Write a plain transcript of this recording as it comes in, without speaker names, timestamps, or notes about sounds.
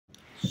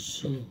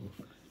So,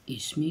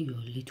 it's me, your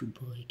little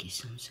boy, K.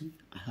 Samson.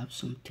 I have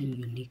something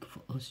unique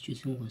for us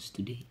choosing ones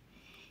today.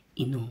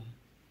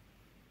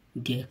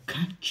 They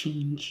can't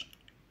change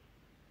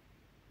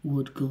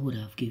what God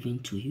have given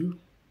to you.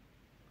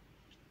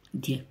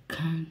 They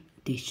can't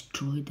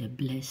destroy the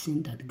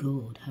blessing that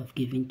God have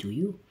given to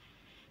you.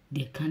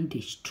 They can't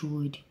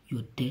destroy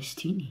your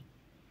destiny.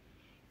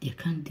 They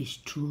can't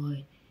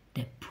destroy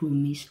the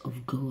promise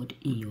of God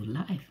in your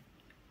life.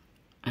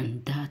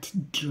 And that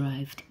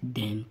drives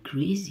them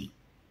crazy.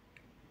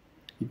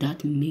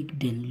 That make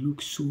them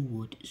look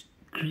so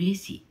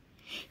crazy.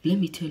 Let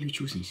me tell you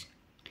choosings.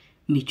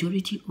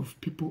 Majority of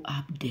people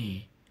up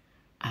there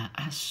are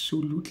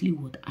absolutely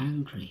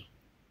angry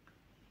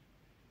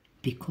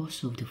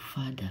because of the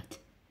fact that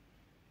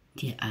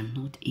they are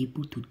not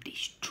able to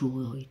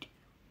destroy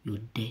your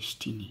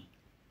destiny.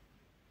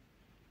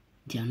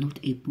 They are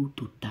not able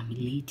to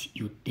terminate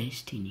your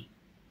destiny.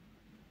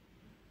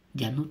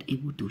 They are not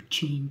able to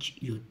change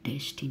your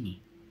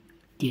destiny.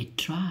 They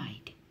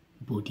tried,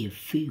 but they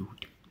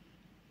failed.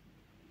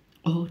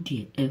 All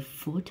their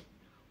effort,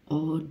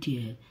 all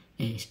their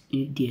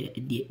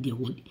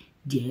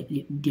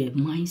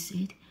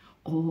mindset,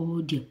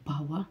 all their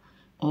power,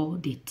 all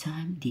the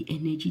time, the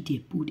energy they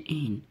put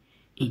in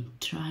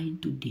trying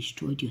to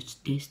destroy your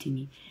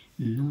destiny,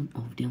 none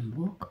of them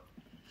work.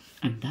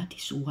 And that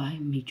is why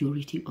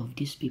majority of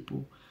these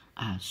people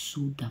are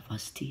so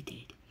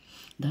devastated.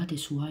 That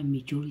is why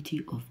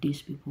majority of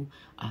these people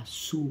are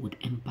so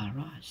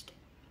embarrassed.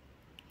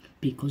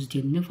 Because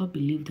they never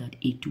believe that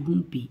it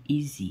won't be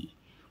easy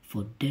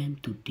for them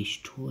to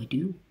destroy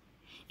you.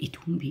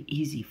 It won't be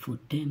easy for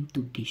them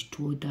to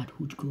destroy that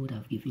which God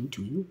have given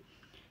to you.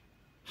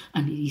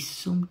 And it is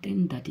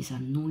something that is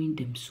annoying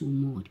them so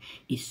much.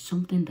 It's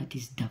something that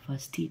is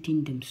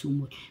devastating them so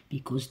much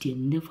because they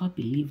never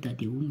believe that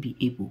they won't be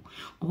able.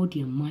 All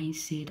their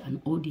mindset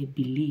and all their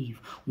belief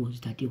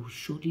was that they will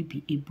surely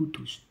be able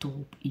to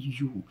stop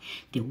you.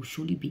 They will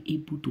surely be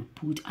able to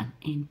put an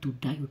end to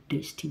that your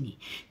destiny.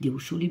 They will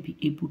surely be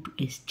able to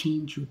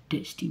exchange your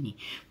destiny.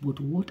 But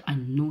what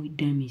annoyed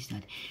them is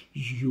that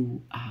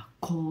you are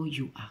called,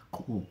 you are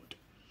called.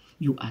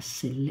 You are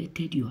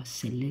selected, you are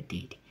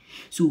selected.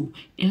 So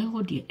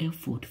all their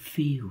effort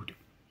failed,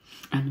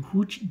 and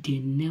which they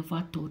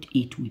never thought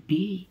it would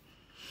be.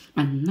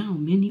 And now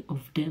many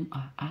of them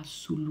are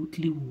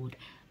absolutely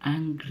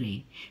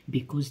angry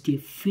because they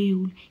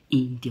failed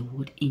in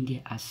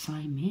their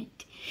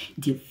assignment.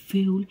 They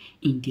failed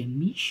in their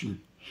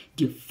mission.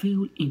 They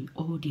failed in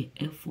all their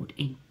effort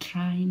in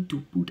trying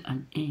to put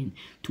an end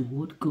to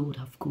what God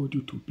have called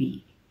you to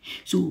be.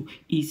 So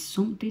it's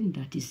something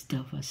that is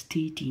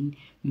devastating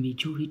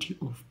majority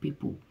of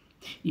people.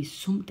 It's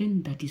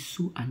something that is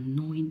so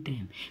annoying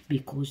them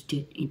because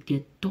their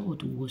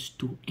thought was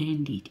to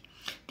end it.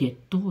 Their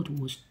thought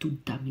was to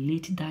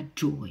terminate that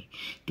joy.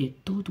 Their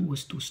thought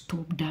was to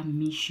stop that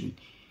mission.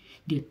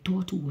 Their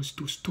thought was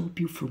to stop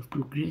you from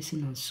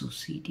progressing and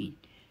succeeding.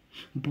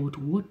 But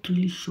what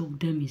really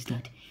shocked them is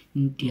that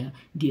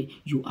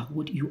you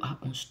are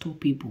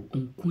unstoppable,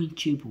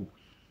 unquenchable,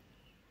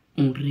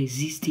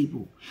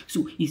 unresistible.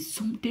 So it's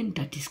something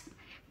that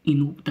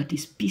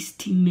is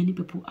pissing many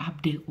people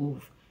up there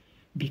off.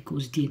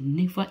 Because they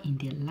never in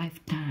their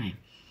lifetime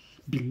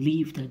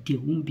believe that they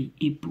won't be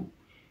able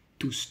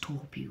to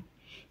stop you.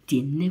 They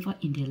never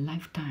in their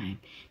lifetime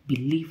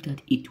believe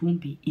that it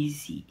won't be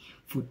easy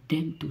for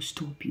them to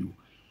stop you.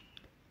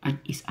 And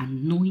it's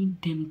annoying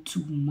them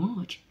too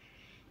much.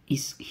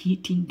 It's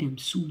hitting them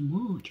so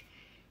much.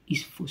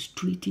 It's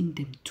frustrating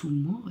them too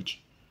much.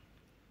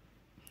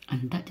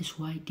 And that is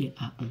why they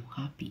are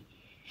unhappy.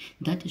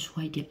 That is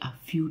why they are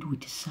filled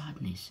with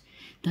sadness.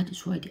 That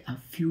is why they are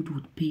filled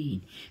with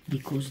pain.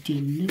 Because they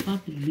never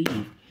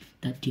believe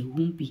that they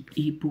won't be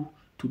able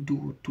to do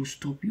or to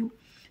stop you.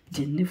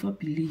 They never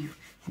believe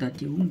that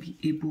they won't be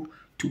able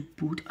to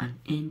put an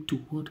end to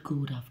what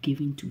God have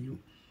given to you.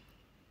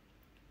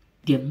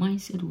 Their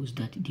mindset was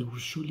that they will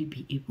surely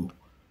be able.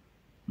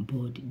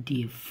 But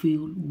they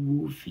failed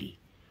woefully.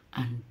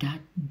 And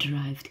that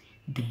drives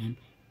them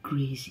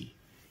crazy.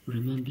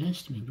 Remain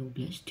blessed. May God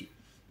bless you.